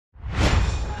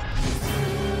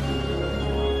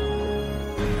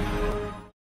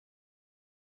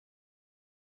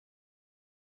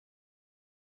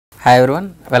Hi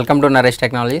everyone, welcome to Naresh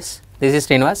Technologies. This is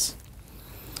Srinivas.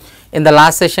 In the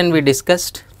last session we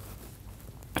discussed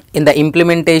in the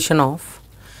implementation of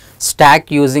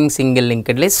stack using single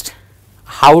linked list,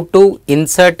 how to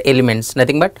insert elements,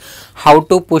 nothing but how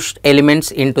to push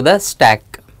elements into the stack.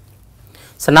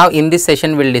 So now in this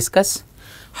session we will discuss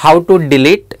how to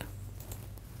delete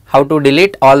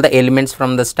all the elements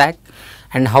from the stack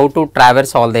and how to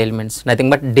traverse all the elements, nothing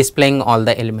but displaying all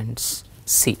the elements.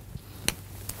 See,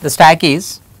 the stack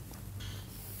is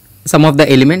some of the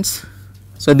elements.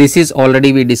 So this is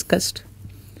already we discussed.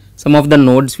 Some of the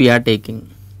nodes we are taking.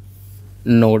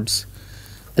 Nodes.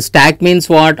 A stack means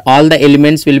what? All the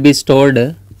elements will be stored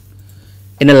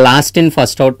in a last in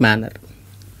first out manner.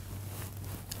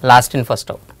 Last in first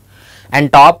out.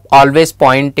 And top always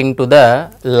pointing to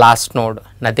the last node.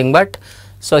 Nothing but.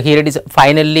 So here it is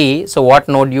finally. So what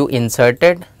node you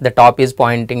inserted? The top is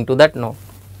pointing to that node.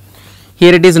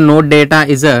 Here it is node data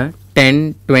is a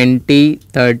 10, 20,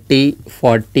 30,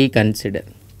 40 consider.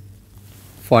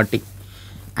 40.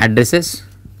 Addresses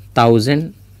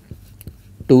 1000,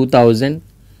 2000,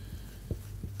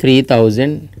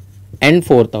 3000 and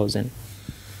 4000.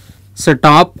 So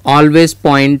top always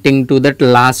pointing to that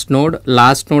last node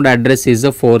address is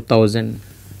a 4000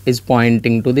 is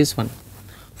pointing to this one.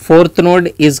 Fourth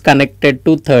node is connected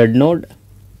to third node.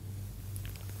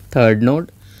 Third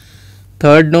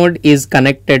node is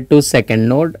connected to second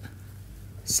node.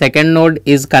 Second node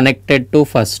is connected to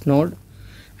first node,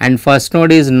 and first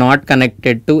node is not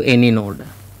connected to any node.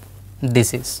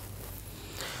 This is.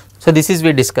 So this is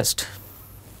we discussed.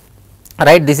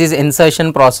 Right, this is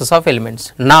insertion process of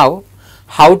elements. Now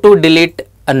how to delete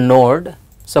a node?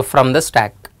 So from the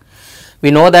stack.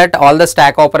 We know that all the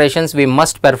stack operations we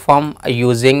must perform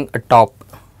using a top.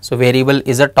 So variable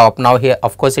is a top. Now here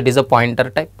of course it is a pointer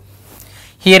type.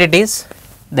 Here it is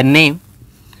the name,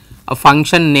 a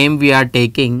function name we are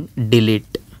taking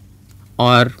delete,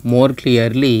 or more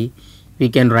clearly we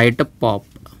can write a pop.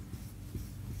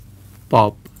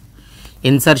 Pop.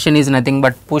 Insertion is nothing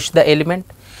but push the element,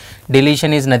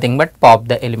 deletion is nothing but pop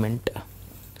the element,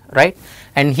 right?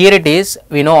 And here it is,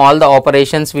 we know all the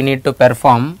operations we need to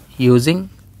perform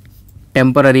using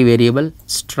temporary variable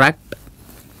struct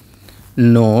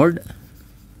node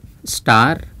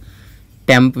star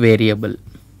temp variable.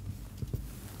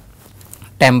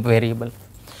 Temp variable.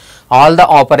 All the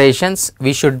operations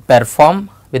we should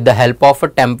perform with the help of a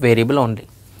temp variable only.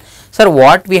 Sir,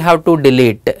 what we have to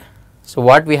delete? So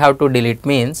what we have to delete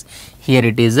means here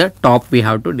it is a top we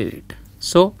have to delete.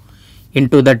 So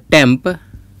into the temp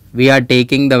we are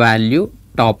taking the value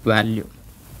top value.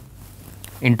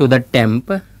 Into the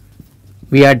temp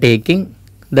we are taking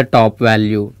the top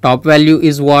value. Top value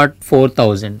is what?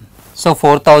 4000. So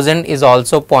 4000 is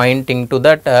also pointing to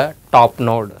that top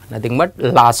node, nothing but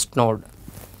last node.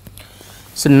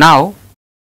 So now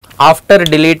after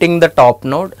deleting the top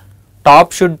node,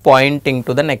 top should pointing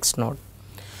to the next node.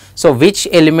 So which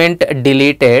element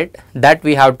deleted, that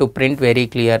we have to print very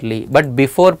clearly. But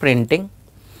before printing,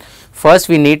 first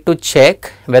we need to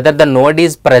check whether the node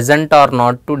is present or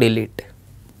not to delete.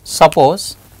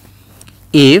 Suppose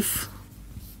if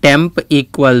temp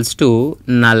equals to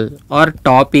null or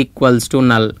top equals to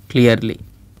null, clearly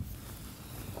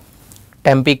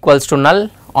temp equals to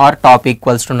null or top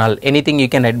equals to null, anything you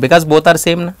can write because both are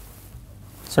same na?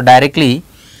 So directly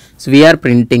so we are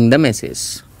printing the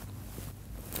message,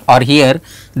 or here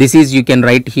this is you can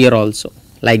write here also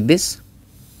like this.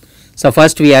 So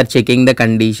first we are checking the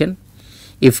condition.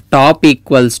 If top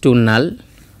equals to null,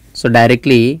 so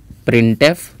directly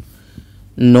printf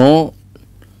no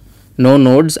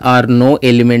nodes or no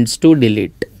elements to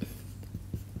delete.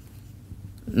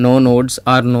 No nodes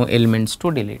or no elements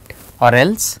to delete, or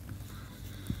else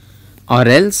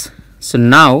so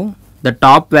now the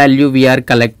top value we are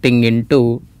collecting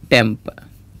into temp.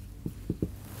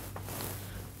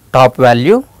 Top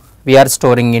value we are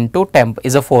storing into temp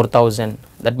is a 4000.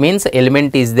 That means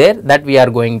element is there that we are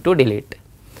going to delete.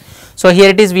 So here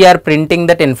it is we are printing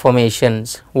that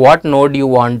informations. What node you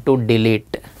want to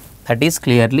delete? That is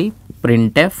clearly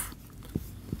printf.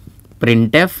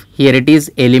 Here it is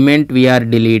element we are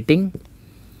deleting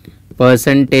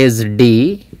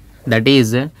 %d, that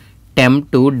is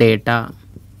temp to data.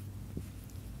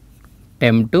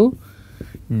 Temp to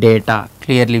data,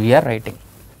 clearly we are writing.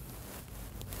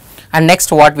 And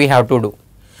next what we have to do?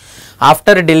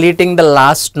 After deleting the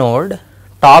last node,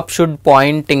 top should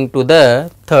pointing to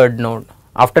the third node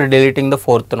after deleting the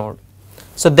fourth node.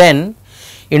 So then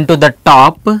into the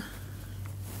top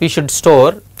we should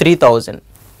store 3000.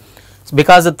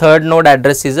 Because the third node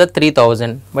address is a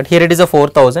 3000, but here it is a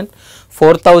 4000.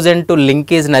 4000 to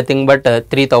Linq is nothing but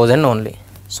 3000 only.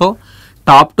 So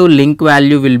top to link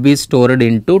value will be stored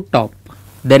into top,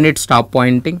 then it stop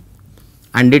pointing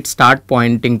and it start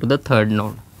pointing to the third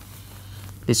node,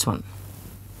 this one.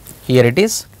 Here it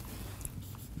is,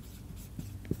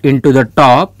 into the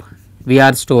top we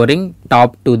are storing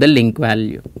top to the link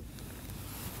value,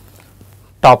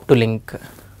 top to link.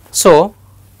 So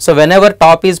whenever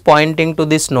top is pointing to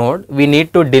this node, we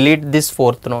need to delete this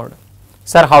fourth node.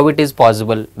 Sir, how it is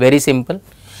possible? Very simple.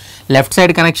 Left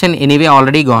side connection anyway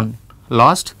already gone,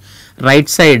 lost. Right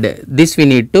side, this we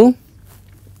need to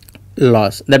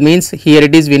lost. That means here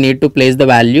it is, we need to place the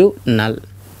value null.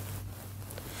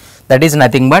 That is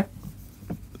nothing but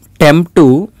temp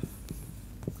to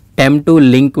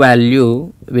link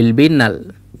value will be null.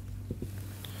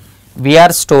 We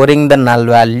are storing the null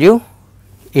value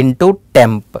into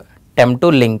temp to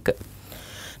link.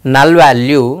 Null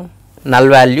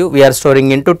value we are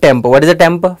storing into temp. What is the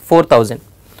temp? 4000.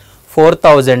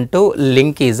 4000 to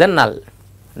link is a null.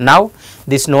 Now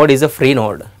this node is a free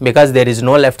node because there is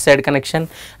no left side connection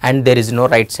and there is no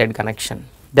right side connection.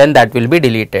 Then that will be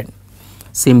deleted.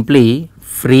 Simply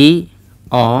free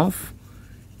of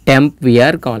temp we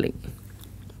are calling.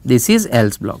 This is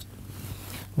else block.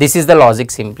 This is the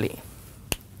logic simply.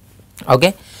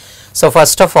 Okay. So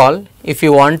first of all, if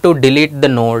you want to delete the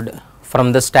node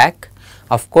from the stack,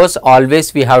 of course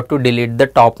always we have to delete the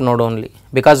top node only,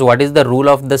 because what is the rule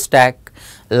of the stack?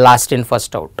 Last in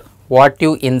first out. What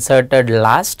you inserted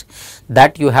last,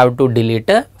 that you have to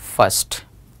delete first.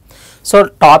 So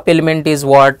top element is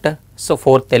what? So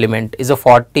fourth element is a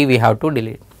 40, we have to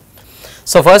delete.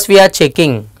 So first we are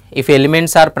checking if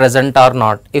elements are present or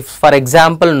not. If for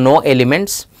example no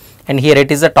elements, and here it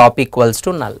is a top equals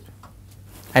to null,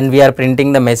 and we are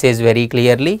printing the message very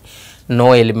clearly,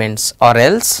 no elements, or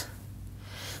else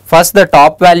first the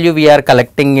top value we are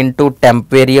collecting into temp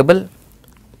variable,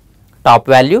 top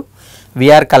value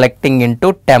we are collecting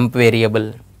into temp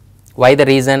variable. Why the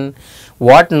reason?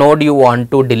 What node you want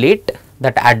to delete,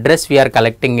 that address we are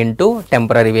collecting into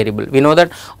temporary variable. We know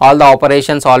that all the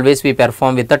operations always we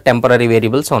perform with the temporary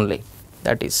variables only,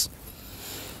 that is.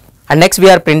 And next we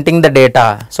are printing the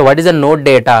data. So what is the node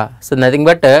data? So nothing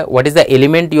but what is the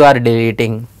element you are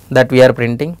deleting, that we are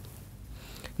printing.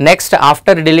 Next,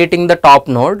 after deleting the top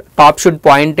node, top should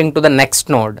pointing to the next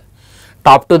node.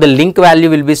 Top to the link value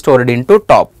will be stored into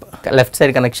top. Left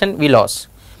side connection we lost,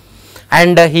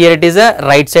 and here it is a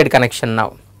right side connection.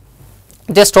 Now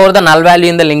just store the null value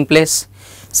in the link place.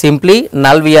 Simply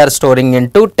null we are storing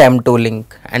into temp to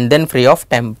link, and then free of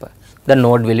temp, the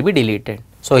node will be deleted.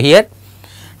 So here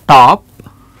top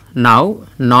now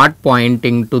not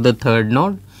pointing to the third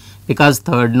node, because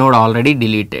third node already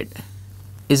deleted,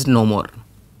 is no more.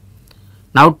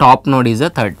 Now top node is a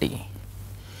 30.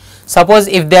 Suppose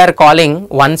if they are calling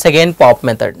once again pop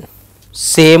method,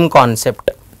 same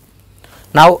concept.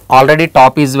 Now already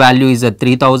top is value is a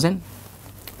 3000.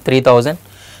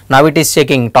 Now it is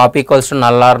checking top equals to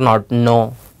null or not.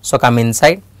 No. So come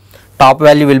inside. Top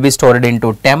value will be stored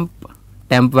into temp.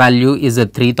 Temp value is a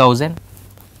 3000.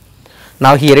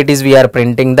 Now here it is, we are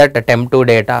printing that temp to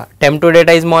data. Temp to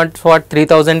data is what?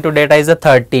 3000 to data is a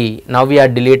 30. Now we are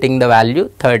deleting the value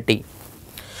 30.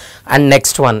 And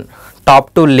next one,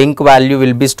 top to link value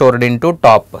will be stored into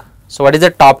top. So what is the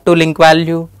top to link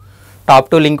value? Top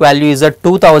to link value is a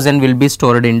 2000 will be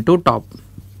stored into top.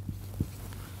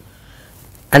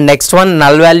 And next one,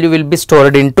 null value will be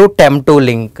stored into temp to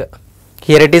link.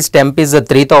 Here it is, temp is a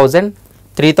 3000.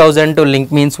 3000 to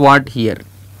link means what? Here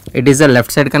it is a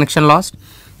left side connection lost.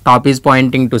 Top is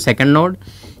pointing to second node.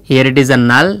 Here it is a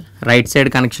null. Right side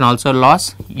connection also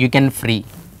lost. You can free.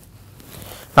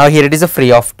 Now here it is a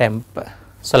free of temp.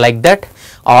 So like that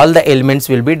all the elements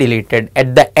will be deleted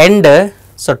at the end.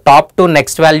 So top to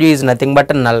next value is nothing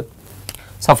but a null.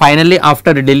 So finally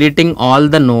after deleting all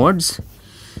the nodes,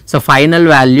 so final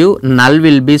value null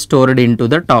will be stored into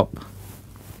the top.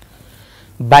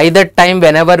 By that time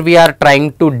whenever we are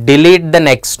trying to delete the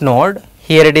next node,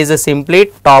 here it is a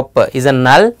simply top is a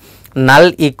null,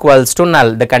 null equals to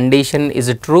null, the condition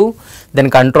is true, then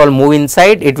control move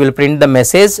inside, it will print the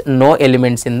message no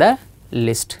elements in the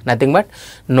list, nothing but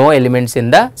no elements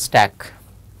in the stack.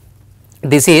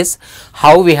 This is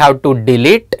how we have to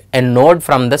delete a node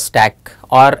from the stack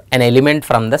or an element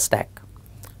from the stack.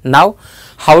 Now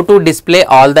how to display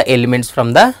all the elements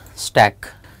from the stack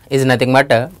is nothing but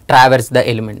traverse the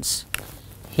elements.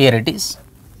 Here it is,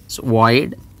 so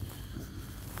void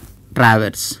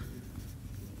traverse,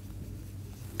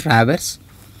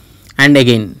 and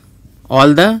again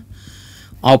all the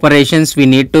operations we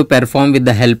need to perform with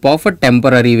the help of a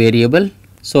temporary variable.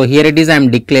 So here it is, I am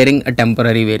declaring a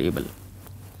temporary variable.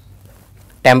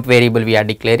 temp variable we are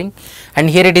declaring, and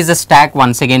here it is a stack.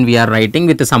 Once again we are writing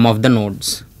with some of the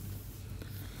nodes.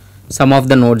 Some of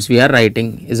the nodes we are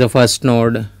writing is a first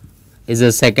node, is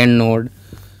a second node,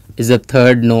 is a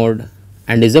third node,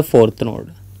 and is a fourth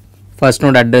node. First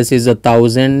node address is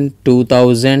 1000,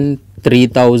 2000,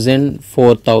 3000,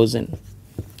 4000.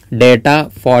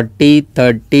 Data 40,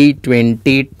 30,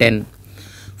 20, 10.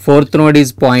 Fourth node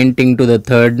is pointing to the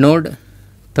third node.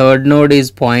 Third node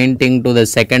is pointing to the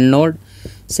second node.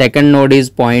 Second node is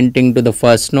pointing to the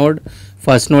first node.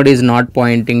 First node is not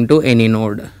pointing to any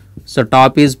node. So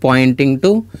top is pointing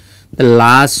to the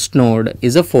last node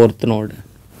is a fourth node.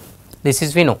 This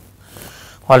is we know.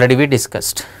 Already we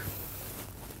discussed.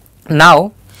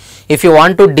 Now if you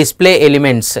want to display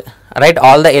elements, right,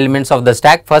 all the elements of the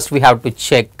stack, first we have to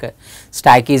check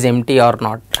stack is empty or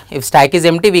not. If stack is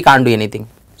empty, we can't do anything.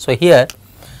 So here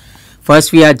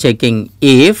first we are checking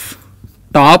if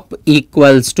top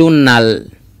equals to null.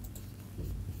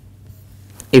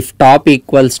 If top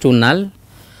equals to null,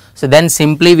 so then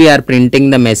simply we are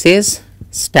printing the message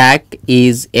stack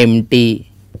is empty.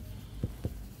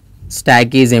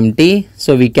 Stack is empty,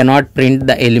 so we cannot print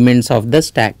the elements of the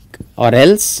stack, or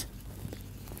else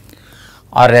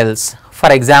for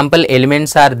example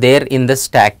elements are there in the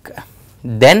stack,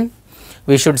 then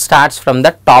we should start from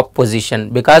the top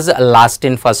position, because last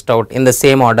in first out, in the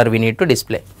same order we need to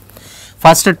display.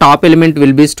 First top element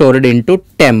will be stored into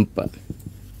temp.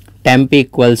 Temp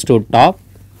equals to top.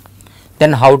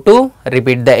 Then how to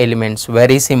repeat the elements?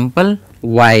 Very simple.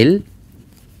 While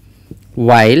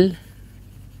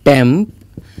temp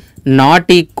not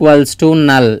equals to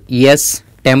null. Yes,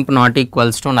 temp not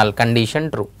equals to null. Condition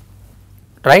true.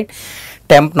 Right?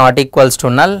 Temp not equals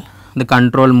to null. The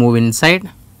control move inside.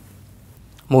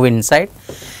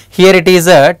 Here it is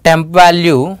a temp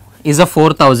value is a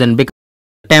 4000, because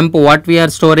temp what we are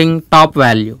storing, top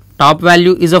value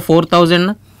is a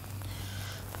 4000.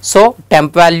 So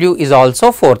temp value is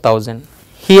also 4000.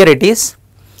 Here it is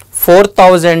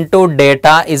 4000 to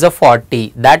data is a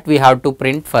 40, that we have to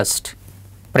print first.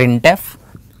 Printf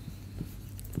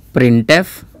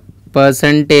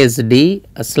 %d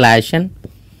 /n.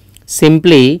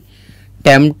 Simply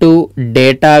temp to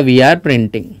data we are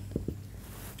printing.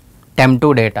 Temp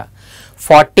to data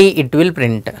 40 it will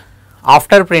print.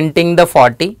 After printing the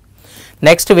 40,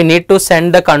 next we need to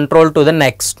send the control to the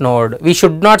next node. We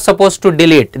should not supposed to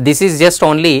delete. This is just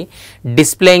only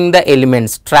displaying the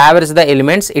elements, traverse the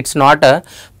elements. It's not a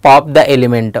pop the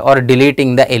element or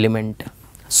deleting the element.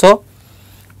 So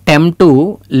temp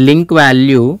to link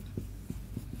value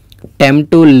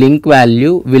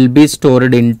will be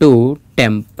stored into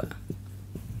temp.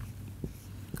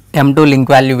 Temp to link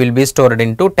value will be stored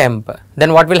into temp.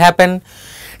 Then what will happen?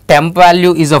 Temp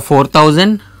value is a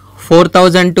 4000.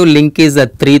 4000 to link is a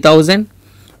 3000.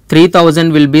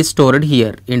 3000 will be stored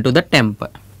here into the temp.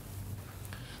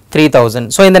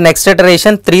 3000. So in the next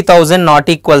iteration, 3000 not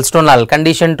equals to null.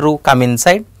 Condition true, come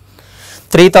inside.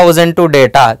 3000 to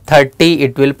data 30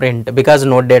 it will print, because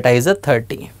node data is a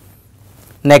 30.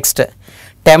 Next,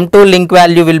 temp to link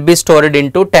value will be stored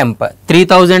into temp.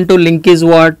 3000 to link is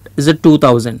what? Is a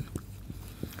 2000.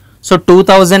 So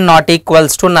 2000 not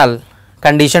equals to null.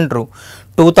 Condition true.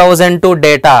 2000 to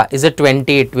data is a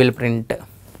 20, it will print.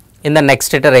 In the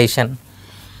next iteration,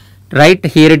 right,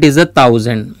 here it is a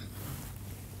 1000.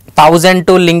 1000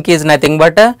 to link is nothing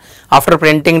but after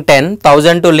printing 10,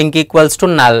 1000 to link equals to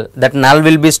null. That null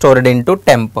will be stored into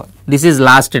temp. This is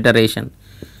last iteration.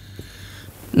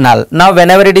 Null. Now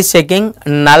whenever it is checking,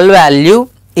 null value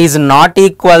is not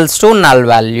equals to null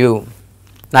value.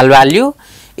 Null value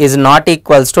is not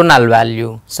equals to null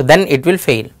value. So then it will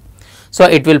fail. So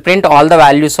it will print all the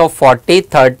values of 40,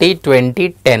 30, 20,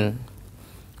 10.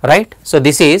 Right. So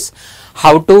this is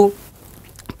how to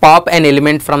pop an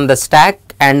element from the stack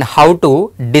and how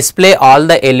to display all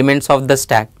the elements of the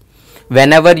stack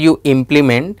whenever you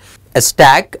implement a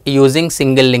stack using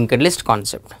single linked list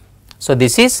concept. So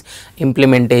this is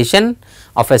implementation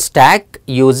of a stack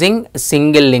using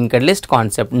single linked list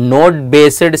concept, node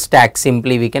based stack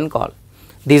simply we can call.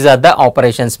 These are the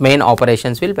operations, main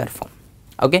operations will perform.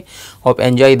 Okay, hope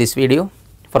enjoy this video.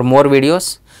 For more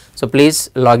videos, so please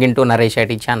log into Naresh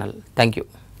IT channel. Thank you.